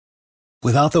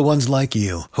Without the ones like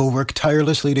you, who work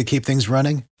tirelessly to keep things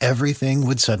running, everything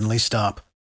would suddenly stop.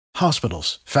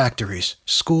 Hospitals, factories,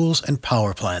 schools, and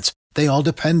power plants, they all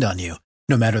depend on you.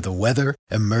 No matter the weather,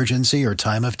 emergency, or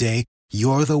time of day,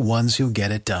 you're the ones who get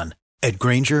it done. At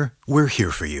Grainger, we're here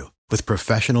for you with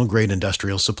professional-grade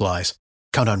industrial supplies.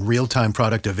 Count on real-time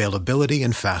product availability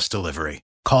and fast delivery.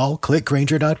 Call,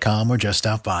 clickgrainger.com, or just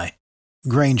stop by.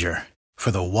 Grainger, for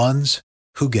the ones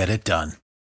who get it done.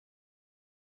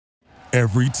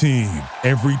 Every team,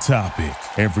 every topic,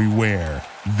 everywhere.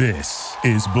 This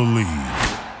is Believe.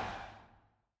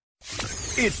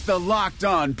 It's the Locked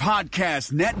On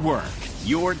Podcast Network,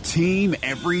 your team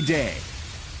every day.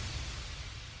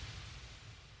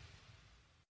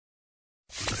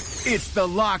 It's the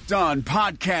Locked On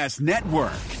Podcast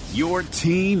Network, your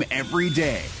team every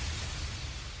day.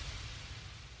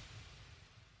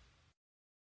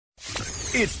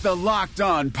 It's the Locked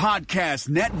On Podcast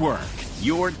Network,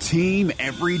 your team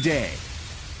every day.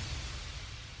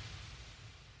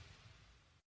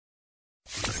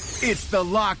 It's the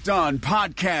Locked On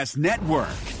Podcast Network,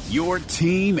 your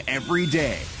team every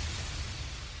day.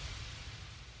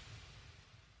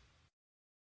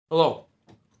 Hello,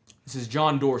 this is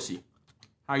John Dorsey.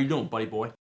 How you doing, buddy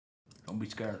boy? Don't be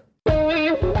scared.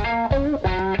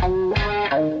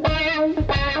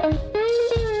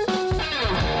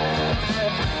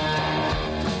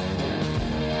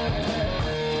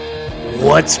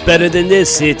 What's better than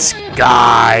this? It's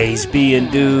guys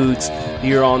being dudes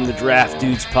here on the Draft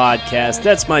Dudes podcast.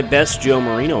 That's my best Joe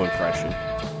Marino impression.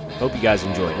 Hope you guys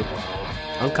enjoyed it.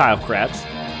 I'm Kyle Krabs,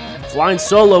 flying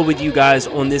solo with you guys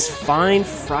on this fine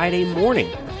Friday morning.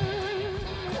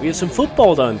 We have some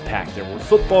football to unpack. There were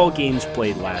football games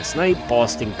played last night.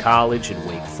 Boston College and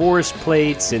Wake Forest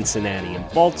played. Cincinnati and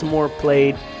Baltimore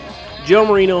played. Joe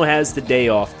Marino has the day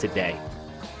off today.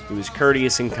 He was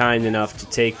courteous and kind enough to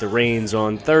take the reins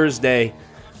on Thursday,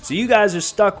 so you guys are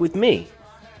stuck with me,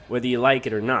 whether you like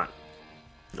it or not.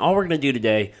 All we're going to do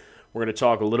today, we're going to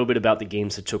talk a little bit about the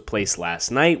games that took place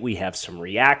last night. We have some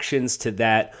reactions to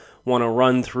that. Want to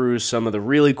run through some of the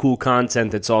really cool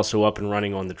content that's also up and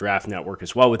running on the Draft Network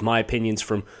as well, with my opinions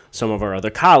from some of our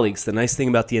other colleagues. The nice thing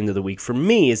about the end of the week for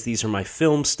me is these are my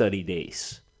film study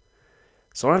days.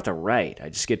 So I don't have to write, I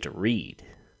just get to read.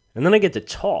 And then I get to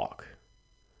talk,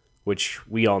 which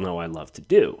we all know I love to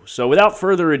do. So without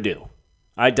further ado,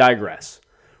 I digress.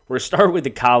 We're going to start with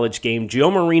the college game. Joe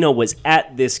Marino was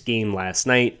at this game last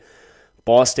night,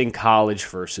 Boston College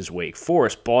versus Wake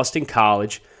Forest. Boston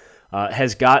College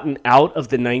has gotten out of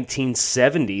the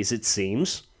 1970s, it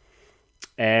seems,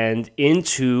 and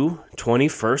into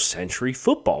 21st century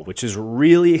football, which is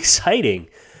really exciting.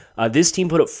 This team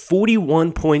put up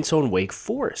 41 points on Wake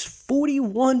Forest.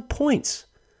 41 points.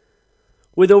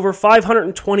 With over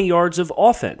 520 yards of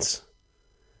offense.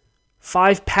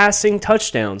 5 passing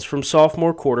touchdowns from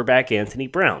sophomore quarterback Anthony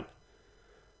Brown.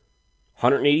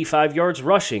 185 yards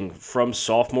rushing from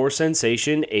sophomore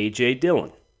sensation A.J.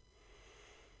 Dillon.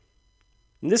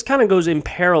 And this kind of goes in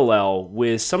parallel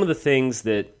with some of the things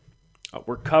that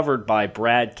were covered by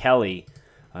Brad Kelly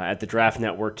at the Draft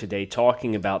Network today,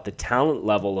 talking about the talent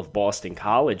level of Boston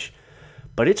College.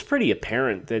 But it's pretty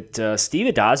apparent that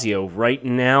Steve Addazio right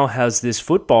now has this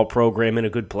football program in a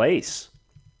good place.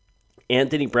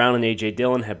 Anthony Brown and A.J.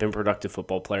 Dillon have been productive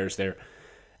football players there.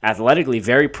 Athletically,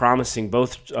 very promising,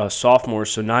 both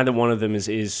sophomores, so neither one of them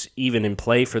is even in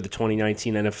play for the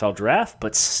 2019 NFL Draft.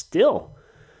 But still,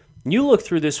 you look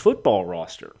through this football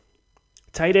roster.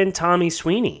 Tight end Tommy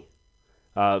Sweeney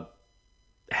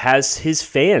has his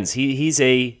fans. He's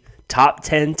a top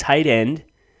 10 tight end,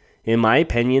 in my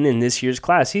opinion, in this year's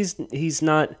class. He's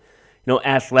not,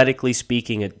 athletically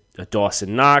speaking, a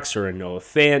Dawson Knox or a Noah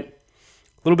Fant.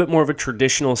 A little bit more of a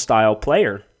traditional style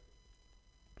player.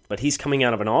 But he's coming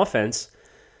out of an offense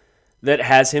that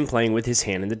has him playing with his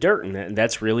hand in the dirt. And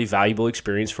that's really valuable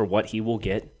experience for what he will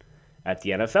get at the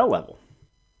NFL level.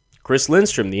 Chris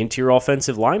Lindstrom, the interior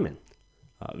offensive lineman.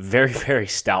 Very, very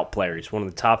stout player. He's one of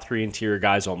the top 3 interior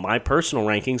guys on my personal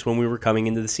rankings when we were coming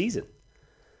into the season.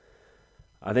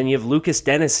 Then you have Lucas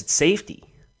Dennis at safety.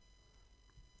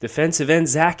 Defensive end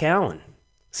Zach Allen.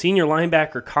 Senior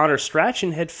linebacker Connor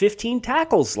Strachan had 15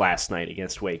 tackles last night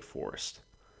against Wake Forest.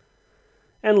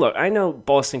 And look, I know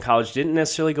Boston College didn't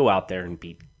necessarily go out there and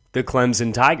beat the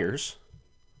Clemson Tigers.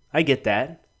 I get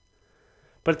that.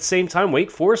 But at the same time, Wake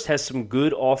Forest has some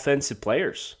good offensive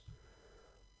players.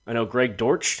 I know Greg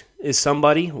Dortch is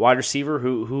somebody, wide receiver,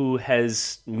 who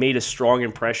has made a strong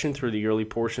impression through the early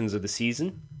portions of the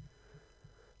season.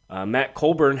 Matt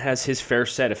Colburn has his fair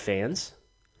set of fans.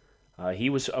 He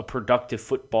was a productive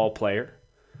football player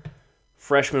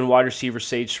Freshman wide receiver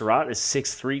Sage Surratt is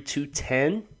 6'3",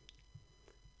 210.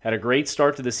 Had a great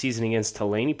start to the season against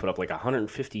Tulane. He put up like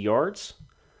 150 yards.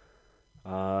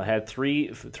 Had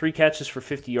three catches for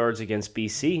 50 yards against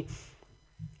BC.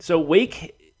 So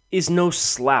Wake is no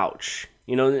slouch.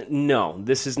 No,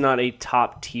 this is not a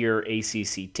top-tier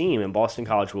ACC team, and Boston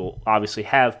College will obviously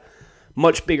have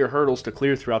much bigger hurdles to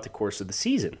clear throughout the course of the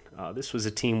season. This was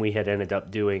a team we had ended up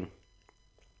doing,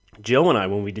 Joe and I,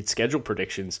 when we did schedule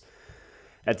predictions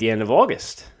at the end of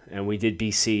August, and we did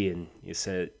BC, and you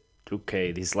said,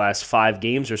 okay, these last 5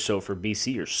 games or so for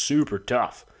BC are super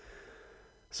tough.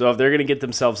 So if they're going to get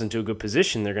themselves into a good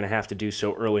position, they're going to have to do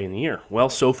so early in the year. Well,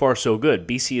 so far so good.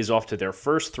 BC is off to their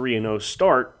first 3-0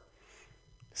 start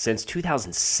since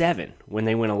 2007 when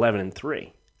they went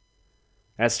 11-3.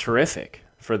 That's terrific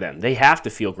for them. They have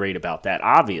to feel great about that,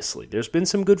 obviously. There's been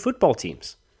some good football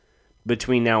teams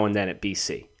between now and then at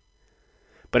BC.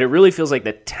 But it really feels like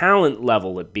the talent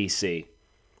level at BC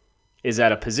is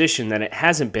at a position that it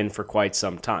hasn't been for quite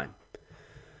some time.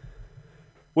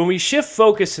 When we shift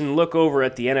focus and look over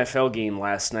at the NFL game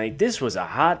last night, this was a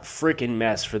hot freaking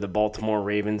mess for the Baltimore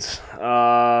Ravens.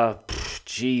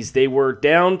 They were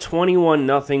down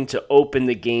 21-0 to open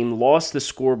the game, lost the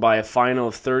score by a final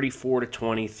of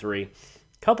 34-23.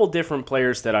 Couple different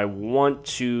players that I want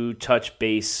to touch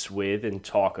base with and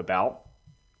talk about.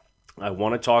 I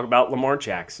want to talk about Lamar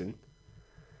Jackson.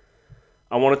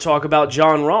 I want to talk about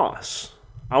John Ross.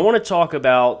 I want to talk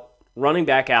about running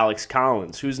back Alex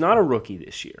Collins, who's not a rookie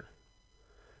this year,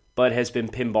 but has been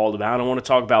pinballed about. I want to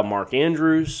talk about Mark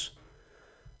Andrews,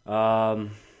 Sam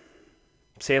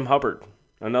Hubbard,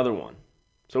 another one.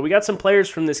 So we got some players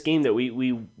from this game that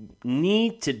we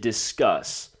need to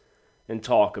discuss and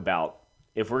talk about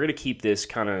if we're going to keep this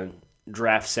kind of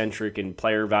draft-centric and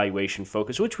player evaluation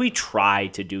focus, which we try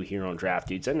to do here on Draft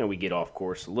Dudes. I know we get off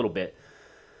course a little bit.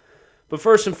 But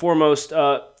first and foremost,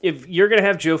 if you're going to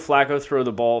have Joe Flacco throw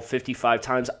the ball 55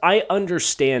 times, I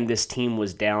understand this team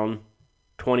was down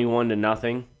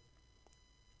 21-0.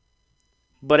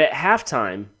 But at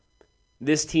halftime,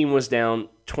 this team was down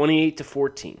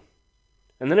 28-14.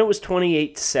 And then it was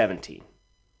 28-17.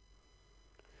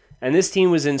 And this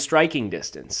team was in striking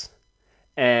distance.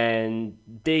 And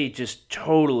they just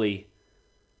totally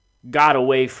got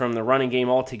away from the running game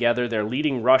altogether. Their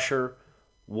leading rusher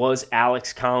was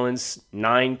Alex Collins,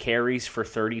 9 carries for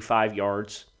 35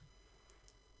 yards.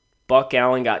 Buck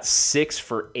Allen got 6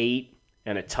 for 8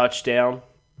 and a touchdown.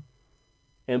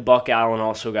 And Buck Allen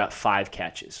also got 5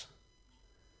 catches,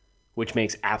 which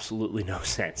makes absolutely no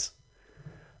sense.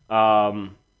 Alex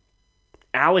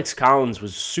Collins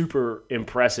was super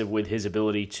impressive with his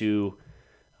ability to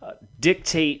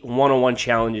dictate one-on-one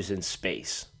challenges in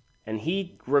space. And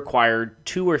he required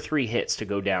 2 or 3 hits to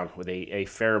go down with a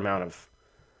fair amount of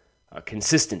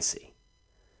consistency.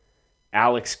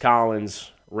 Alex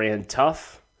Collins ran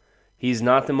tough. He's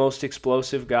not the most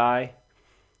explosive guy,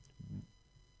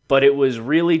 but it was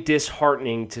really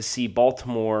disheartening to see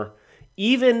Baltimore,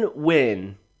 even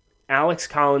when Alex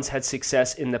Collins had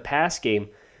success in the pass game.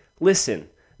 Listen,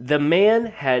 the man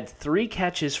had 3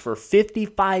 catches for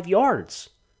 55 yards.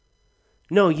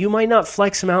 No, you might not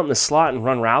flex him out in the slot and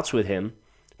run routes with him,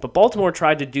 but Baltimore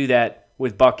tried to do that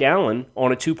with Buck Allen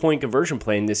on a 2-point conversion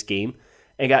play in this game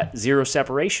and got 0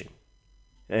 separation,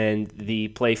 and the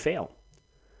play failed.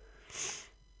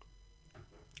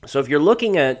 So if you're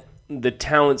looking at the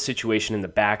talent situation in the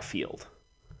backfield,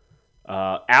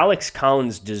 Alex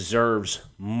Collins deserves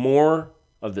more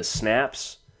of the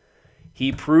snaps.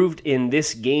 He proved in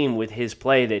this game with his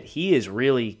play that he is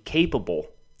really capable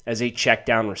as a check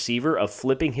down receiver of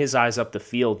flipping his eyes up the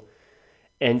field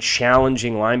and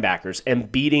challenging linebackers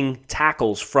and beating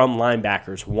tackles from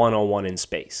linebackers one-on-one in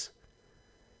space.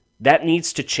 That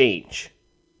needs to change.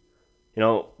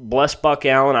 Bless Buck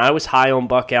Allen. I was high on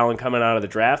Buck Allen coming out of the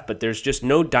draft, but there's just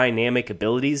no dynamic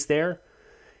abilities there.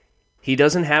 He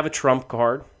doesn't have a trump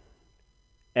card,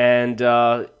 and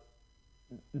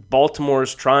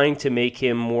Baltimore's trying to make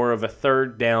him more of a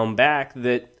third down back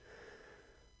that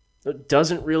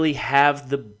doesn't really have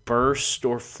the burst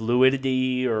or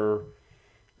fluidity or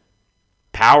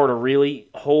power to really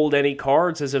hold any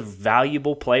cards as a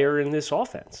valuable player in this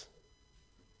offense.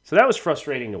 So that was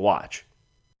frustrating to watch.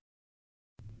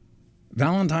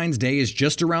 Valentine's Day is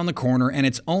just around the corner, and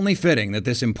it's only fitting that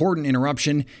this important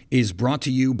interruption is brought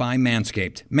to you by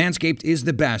Manscaped. Manscaped is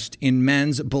the best in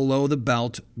men's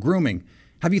below-the-belt grooming.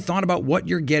 Have you thought about what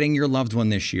you're getting your loved one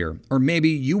this year? Or maybe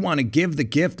you want to give the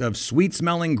gift of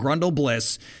sweet-smelling Grundle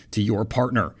Bliss to your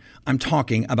partner. I'm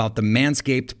talking about the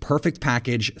Manscaped Perfect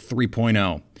Package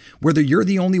 3.0. Whether you're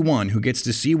the only one who gets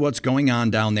to see what's going on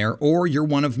down there or you're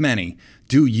one of many,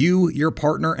 do you, your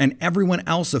partner, and everyone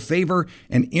else a favor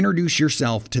and introduce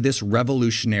yourself to this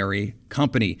revolutionary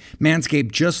company.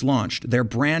 Manscaped just launched their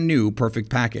brand new Perfect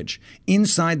Package.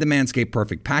 Inside the Manscaped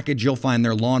Perfect Package, you'll find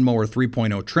their Lawnmower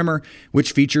 3.0 trimmer,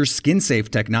 which features skin-safe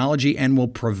technology and will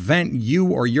prevent you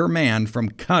or your man from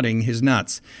cutting his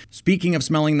nuts. Speaking of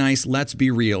smelling nice, let's be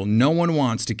real. No one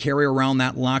wants to carry around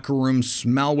that locker room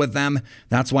smell with them.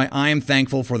 That's why I am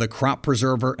thankful for the Crop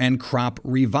Preserver and Crop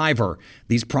Reviver.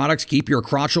 These products keep your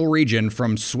crotchal region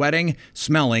from sweating,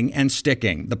 smelling, and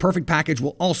sticking. The Perfect Package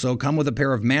will also come with a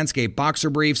pair of Manscaped boxer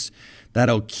briefs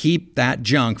that'll keep that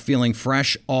junk feeling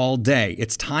fresh all day.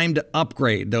 It's time to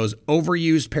upgrade those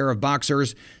overused pair of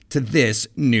boxers to this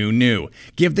new.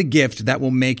 Give the gift that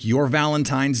will make your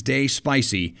Valentine's Day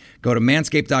spicy. Go to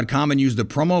manscaped.com and use the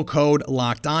promo code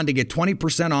LOCKEDON to get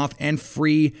 20% off and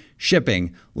free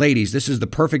shipping. Ladies, this is the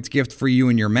perfect gift for you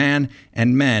and your man.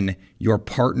 And men, your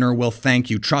partner will thank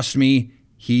you. Trust me,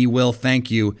 he will thank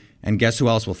you. And guess who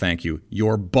else will thank you?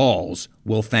 Your balls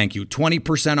will thank you.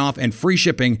 20% off and free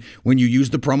shipping when you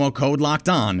use the promo code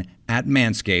LOCKEDON at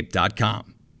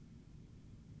manscaped.com.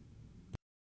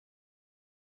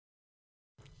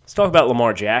 Let's talk about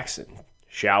Lamar Jackson,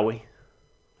 shall we?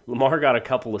 Lamar got a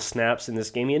couple of snaps in this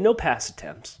game. He had no pass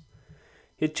attempts.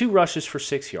 He had 2 rushes for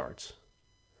 6 yards.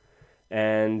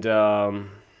 And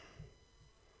the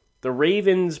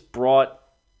Ravens brought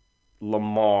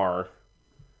Lamar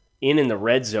in the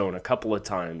red zone a couple of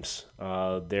times.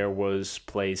 There was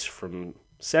plays from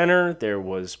center. There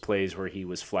was plays where he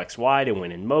was flex wide and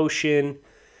went in motion.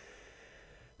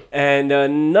 And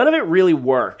none of it really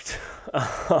worked.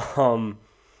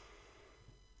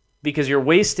 Because you're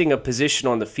wasting a position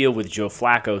on the field with Joe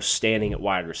Flacco standing at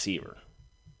wide receiver.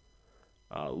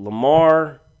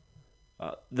 Lamar,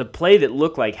 the play that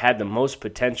looked like had the most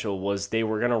potential was they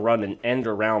were going to run an end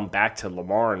around back to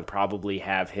Lamar and probably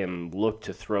have him look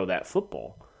to throw that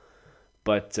football.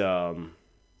 But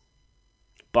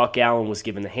Buck Allen was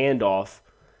given the handoff,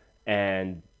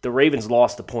 and the Ravens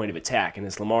lost the point of attack. And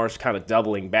as Lamar's kind of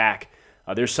doubling back,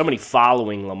 there's somebody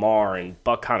following Lamar, and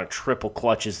Buck kind of triple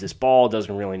clutches this ball,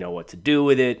 doesn't really know what to do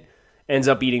with it, ends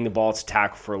up eating the ball. It's a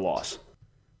tackle for a loss.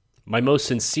 My most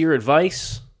sincere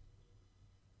advice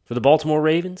for the Baltimore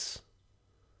Ravens,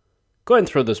 go ahead and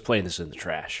throw those plays in the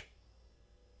trash.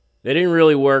 They didn't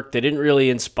really work. They didn't really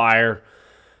inspire.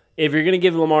 If you're going to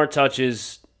give Lamar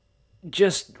touches,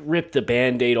 just rip the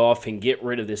Band-Aid off and get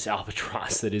rid of this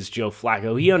albatross that is Joe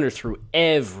Flacco. He underthrew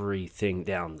everything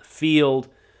down the field.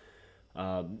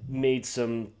 Made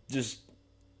some just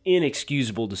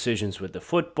inexcusable decisions with the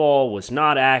football, was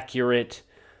not accurate.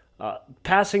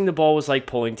 Passing the ball was like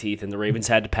pulling teeth, and the Ravens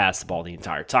had to pass the ball the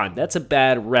entire time. That's a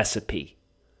bad recipe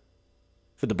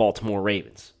for the Baltimore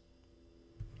Ravens.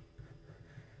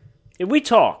 If we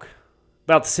talk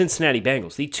about the Cincinnati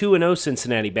Bengals, the 2-0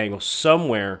 Cincinnati Bengals,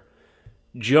 somewhere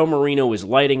Joe Marino is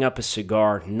lighting up a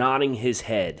cigar, nodding his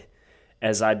head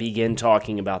as I begin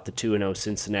talking about the 2-0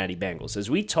 Cincinnati Bengals. As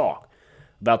we talk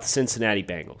about the Cincinnati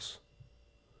Bengals,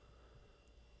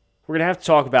 we're going to have to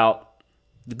talk about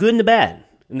the good and the bad.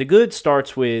 And the good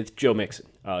starts with Joe Mixon.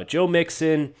 Joe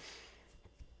Mixon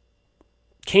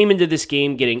came into this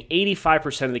game getting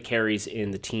 85% of the carries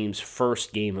in the team's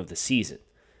first game of the season.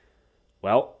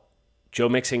 Well, Joe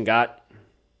Mixon got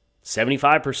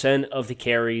 75% of the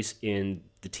carries in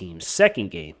the team's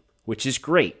second game, which is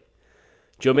great.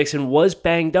 Joe Mixon was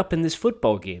banged up in this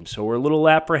football game, so we're a little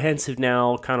apprehensive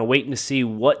now, kind of waiting to see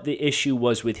what the issue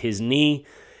was with his knee.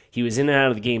 He was in and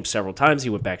out of the game several times. He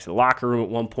went back to the locker room at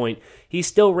one point. He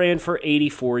still ran for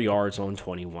 84 yards on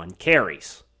 21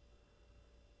 carries.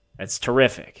 That's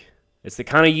terrific. It's the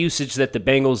kind of usage that the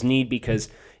Bengals need because,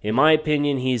 in my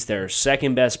opinion, he's their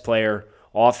second best player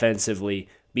offensively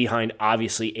behind,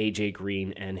 obviously, A.J.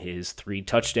 Green and his 3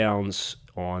 touchdowns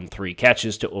on 3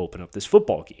 catches to open up this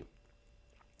football game.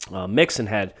 Mixon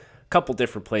had a couple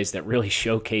different plays that really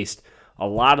showcased a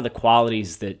lot of the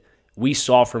qualities that we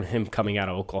saw from him coming out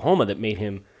of Oklahoma that made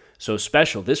him so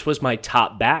special. This was my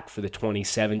top back for the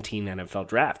 2017 NFL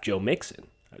Draft, Joe Mixon.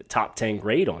 A top 10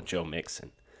 grade on Joe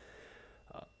Mixon.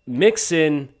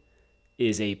 Mixon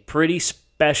is a pretty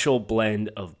special blend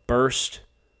of burst,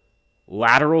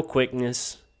 lateral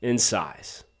quickness, and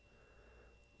size.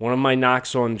 One of my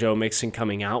knocks on Joe Mixon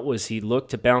coming out was he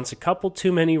looked to bounce a couple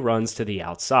too many runs to the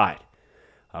outside.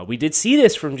 We did see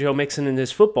this from Joe Mixon in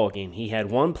this football game. He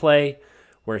had one play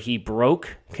where he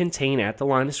broke contain at the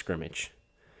line of scrimmage,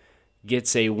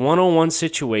 gets a one-on-one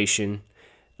situation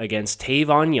against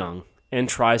Tavon Young, and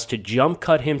tries to jump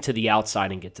cut him to the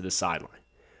outside and get to the sideline.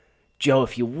 Joe,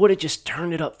 if you would have just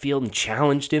turned it upfield and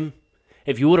challenged him,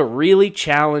 if you would have really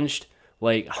challenged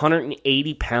like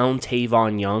 180-pound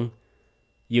Tavon Young,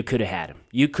 you could have had him.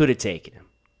 You could have taken him.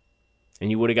 And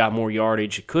you would have got more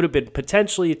yardage. It could have been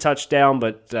potentially a touchdown,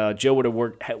 but Joe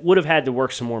would have had to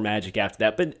work some more magic after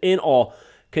that. But in all,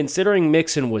 considering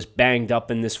Mixon was banged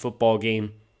up in this football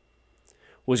game,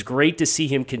 was great to see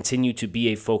him continue to be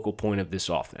a focal point of this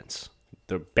offense.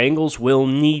 The Bengals will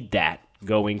need that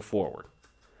going forward.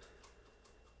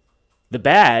 The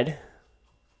bad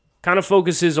kind of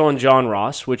focuses on John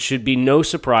Ross, which should be no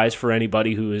surprise for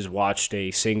anybody who has watched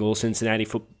a single Cincinnati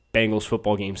Bengals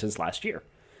football game since last year.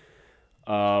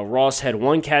 Ross had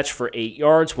 1 catch for 8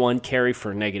 yards, 1 carry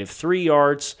for -3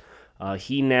 yards.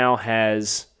 He now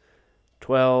has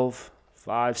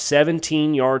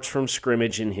 17 yards from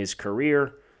scrimmage in his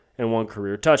career and 1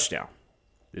 career touchdown.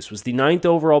 This was the 9th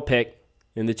overall pick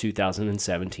in the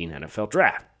 2017 NFL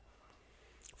Draft.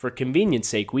 For convenience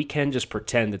sake, we can just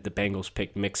pretend that the Bengals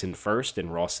picked Mixon first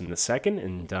and Ross in the second,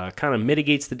 and kind of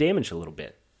mitigates the damage a little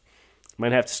bit.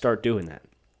 Might have to start doing that.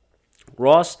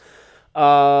 Ross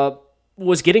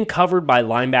was getting covered by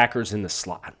linebackers in the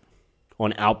slot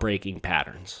on outbreaking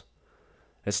patterns.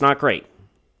 That's not great.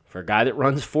 For a guy that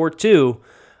runs 4.2,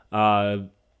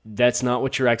 that's not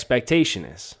what your expectation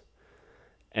is.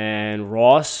 And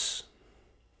Ross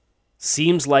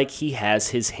seems like he has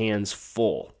his hands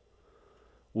full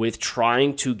with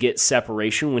trying to get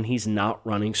separation when he's not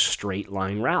running straight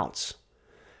line routes.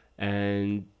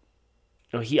 And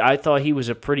I thought he was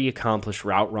a pretty accomplished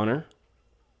route runner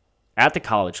at the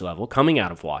college level, coming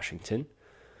out of Washington.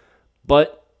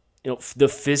 But the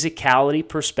physicality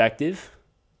perspective,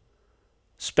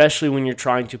 especially when you're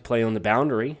trying to play on the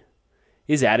boundary,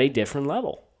 is at a different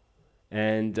level.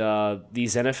 And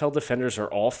these NFL defenders are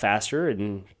all faster,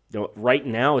 and right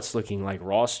now it's looking like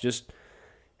Ross just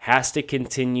has to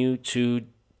continue to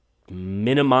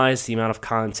minimize the amount of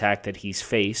contact that he's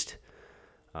faced,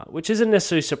 which isn't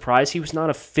necessarily a surprise. He was not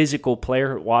a physical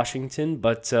player at Washington,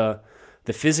 but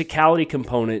the physicality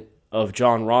component of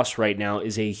John Ross right now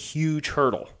is a huge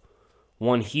hurdle,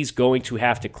 one he's going to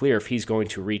have to clear if he's going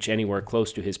to reach anywhere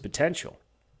close to his potential.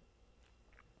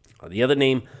 The other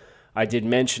name I did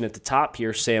mention at the top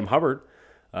here, Sam Hubbard,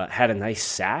 had a nice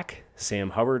sack.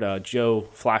 Sam Hubbard, Joe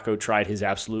Flacco tried his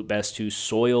absolute best to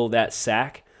soil that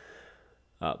sack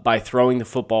by throwing the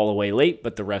football away late,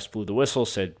 but the refs blew the whistle,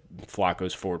 said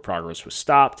Flacco's forward progress was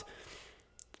stopped.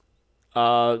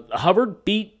 Hubbard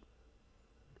beat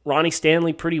Ronnie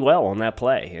Stanley pretty well on that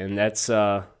play, and that's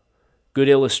a good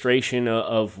illustration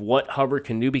of what Hubbard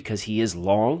can do because he is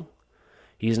long.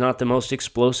 He's not the most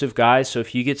explosive guy, so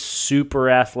if you get super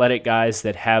athletic guys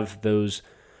that have those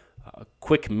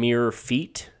quick mirror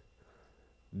feet,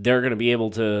 they're going to be able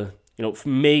to,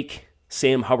 make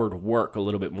Sam Hubbard work a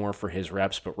little bit more for his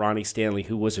reps. But Ronnie Stanley,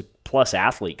 who was a plus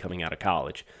athlete coming out of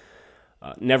college,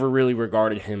 never really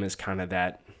regarded him as kind of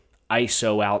that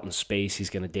ISO out in space. He's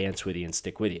going to dance with you and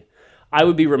stick with you. I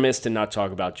would be remiss to not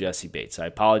talk about Jessie Bates. I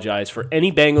apologize for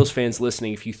any Bengals fans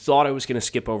listening. If you thought I was going to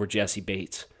skip over Jessie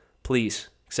Bates, please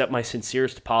accept my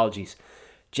sincerest apologies.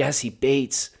 Jessie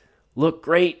Bates looked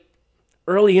great.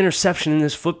 Early interception in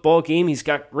this football game. He's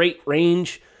got great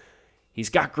range. He's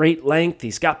got great length.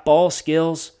 He's got ball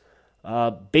skills.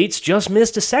 Bates just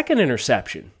missed a second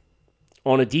interception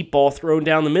on a deep ball thrown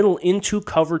down the middle into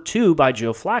cover 2 by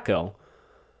Joe Flacco,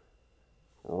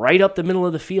 right up the middle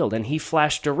of the field, and he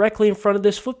flashed directly in front of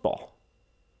this football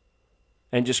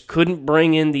and just couldn't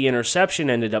bring in the interception.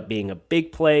 Ended up being a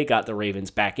big play, got the Ravens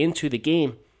back into the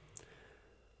game.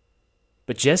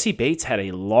 But Jessie Bates had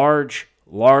a large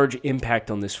impact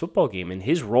on this football game, and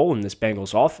his role in this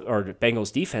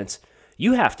Bengals defense,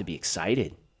 you have to be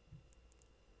excited.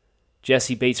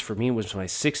 Jessie Bates, for me, was my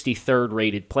 63rd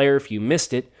rated player. If you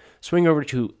missed it, swing over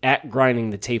to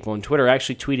 @grindingthetape on Twitter. I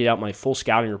actually tweeted out my full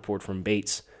scouting report from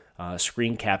Bates,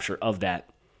 screen capture of that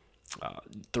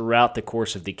throughout the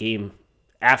course of the game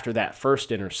after that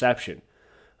first interception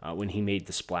when he made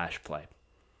the splash play.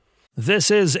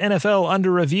 This is NFL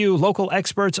Under Review, local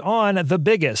experts on the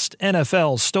biggest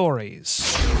NFL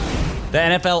stories. The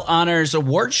NFL Honors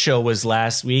Awards show was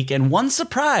last week, and one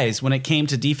surprise when it came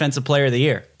to Defensive Player of the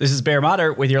Year. This is Bear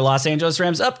Motter with your Los Angeles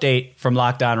Rams update from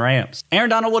Locked On Rams. Aaron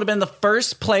Donald would have been the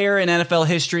first player in NFL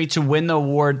history to win the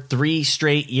award 3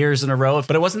 straight years in a row,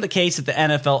 but it wasn't the case at the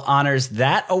NFL Honors.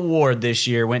 That award this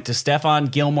year went to Stephon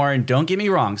Gilmore, and don't get me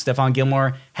wrong, Stephon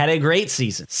Gilmore had a great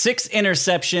season. 6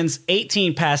 interceptions,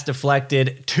 18 pass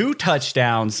deflected, 2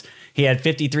 touchdowns. He had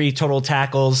 53 total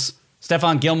tackles,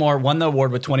 Stephon Gilmore won the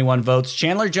award with 21 votes.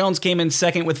 Chandler Jones came in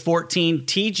second with 14.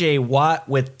 TJ Watt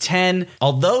with 10.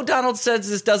 Although Donald says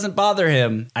this doesn't bother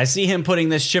him, I see him putting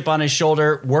this chip on his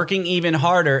shoulder, working even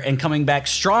harder, and coming back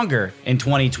stronger in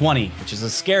 2020, which is a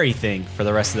scary thing for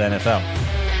the rest of the NFL.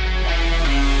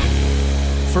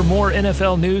 For more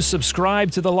NFL news,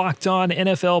 subscribe to the Locked On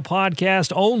NFL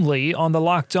podcast only on the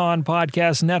Locked On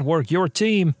Podcast Network, your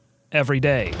team every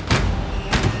day.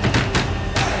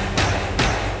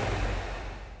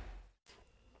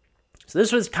 So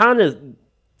this was kind of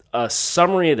a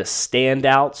summary of the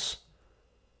standouts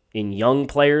in young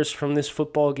players from this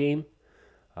football game.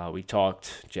 We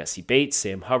talked Jesse Bates,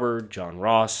 Sam Hubbard, John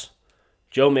Ross,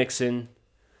 Joe Mixon.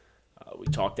 We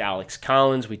talked Alex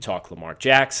Collins. We talked Lamar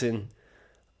Jackson.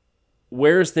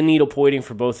 Where's the needle pointing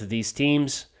for both of these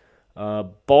teams?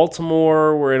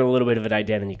 Baltimore were in a little bit of an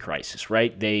identity crisis,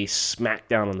 right? They smacked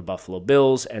down on the Buffalo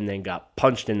Bills and then got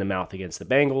punched in the mouth against the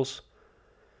Bengals.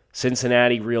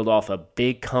 Cincinnati reeled off a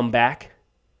big comeback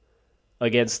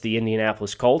against the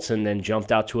Indianapolis Colts and then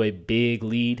jumped out to a big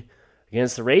lead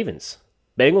against the Ravens.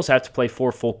 Bengals have to play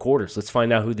 4 full quarters. Let's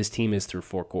find out who this team is through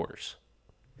 4 quarters.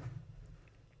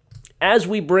 As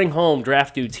we bring home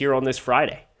Draft Dudes here on this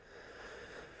Friday,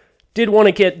 did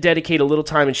want to dedicate a little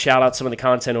time and shout out some of the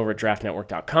content over at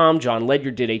draftnetwork.com. John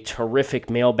Ledyard did a terrific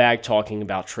mailbag talking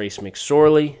about Trace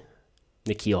McSorley,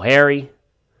 N'Keal Harry.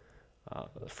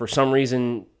 For some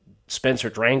reason, Spencer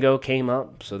Drango came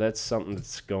up, so that's something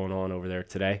that's going on over there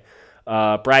today.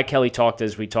 Brad Kelly talked,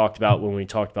 as we talked about when we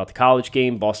talked about the college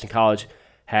game. Boston College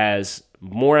has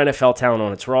more NFL talent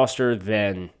on its roster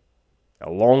than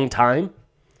a long time.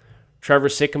 Trevor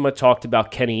Sikkema talked about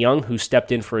Kenny Young, who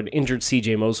stepped in for an injured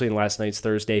C.J. Mosley in last night's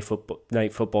Thursday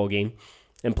night football game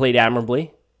and played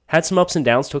admirably. Had some ups and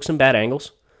downs, took some bad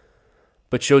angles,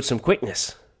 but showed some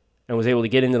quickness and was able to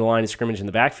get into the line of scrimmage in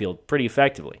the backfield pretty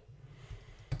effectively.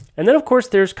 And then, of course,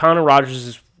 there's Connor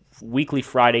Rogers' weekly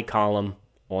Friday column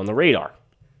on the radar.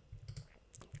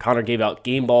 Connor gave out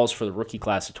game balls for the rookie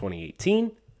class of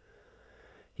 2018.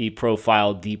 He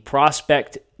profiled the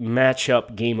prospect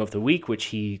matchup game of the week, which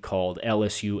he called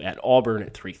LSU at Auburn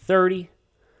at 3:30.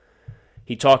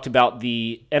 He talked about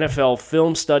the NFL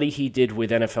film study he did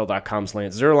with NFL.com's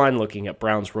Lance Zierlein, looking at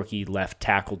Browns rookie left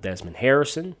tackle Desmond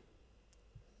Harrison.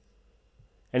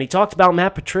 And he talked about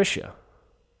Matt Patricia,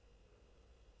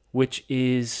 which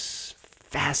is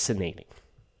fascinating.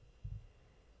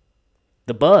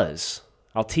 The buzz.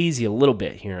 I'll tease you a little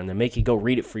bit here and then make you go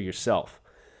read it for yourself.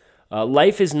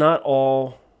 Life is not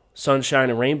all sunshine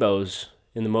and rainbows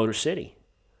in the Motor City,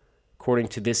 according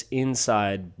to this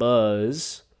inside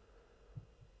buzz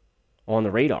on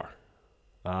the radar.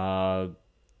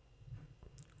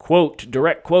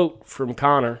 Direct quote from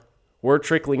Connor. Word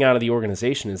trickling out of the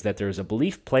organization is that there is a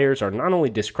belief players are not only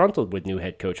disgruntled with new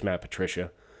head coach Matt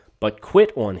Patricia, but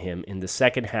quit on him in the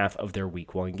second half of their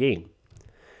Week 1 game.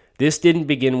 This didn't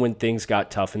begin when things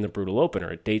got tough in the brutal opener.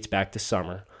 It dates back to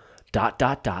summer. ...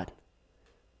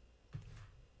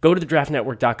 Go to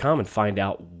thedraftnetwork.com and find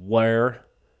out where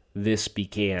this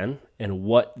began and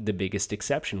what the biggest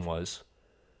exception was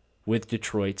with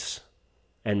Detroit's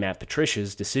and Matt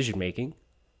Patricia's decision-making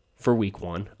for Week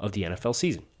 1 of the NFL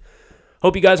season.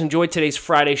 Hope you guys enjoyed today's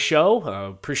Friday show.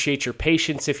 Appreciate your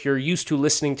patience if you're used to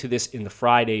listening to this in the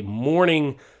Friday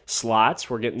morning slots.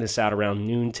 We're getting this out around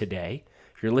noon today.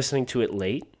 If you're listening to it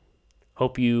late,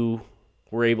 hope you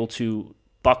were able to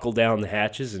buckle down the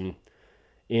hatches and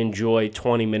enjoy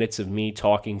 20 minutes of me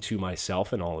talking to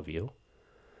myself and all of you.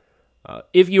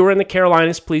 If you are in the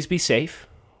Carolinas, please be safe.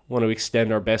 I want to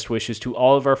extend our best wishes to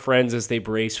all of our friends as they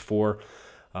brace for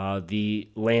the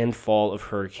landfall of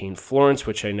Hurricane Florence,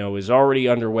 which I know is already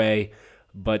underway,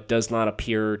 but does not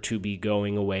appear to be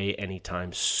going away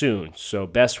anytime soon. So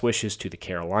best wishes to the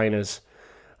Carolinas.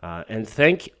 And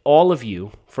thank all of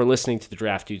you for listening to the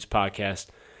Draft Dudes podcast.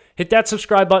 Hit that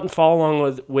subscribe button, follow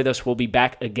along with us. We'll be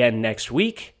back again next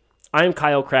week. I'm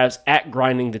Kyle Krabs at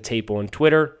Grinding the Tape on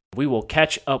Twitter. We will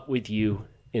catch up with you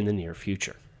in the near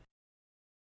future.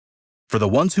 For the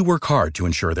ones who work hard to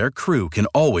ensure their crew can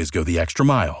always go the extra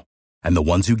mile, and the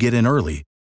ones who get in early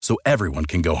so everyone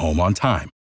can go home on time,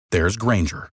 there's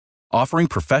Grainger, offering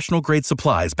professional-grade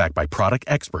supplies backed by product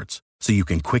experts so you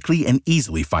can quickly and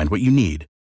easily find what you need.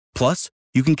 Plus,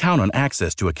 you can count on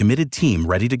access to a committed team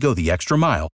ready to go the extra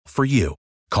mile for you.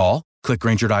 Call, click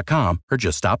Grainger.com, or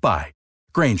just stop by.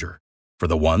 Grainger, for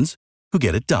the ones who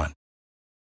get it done.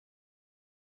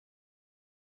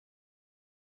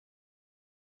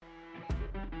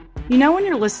 You know when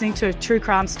you're listening to a true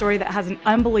crime story that has an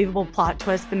unbelievable plot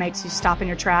twist that makes you stop in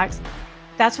your tracks?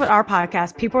 That's what our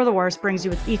podcast, People Are the Worst, brings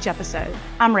you with each episode.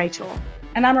 I'm Rachel.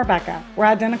 And I'm Rebecca. We're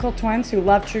identical twins who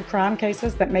love true crime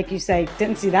cases that make you say,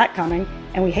 didn't see that coming,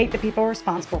 and we hate the people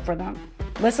responsible for them.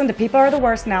 Listen to People Are the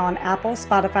Worst now on Apple,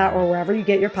 Spotify, or wherever you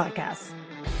get your podcasts.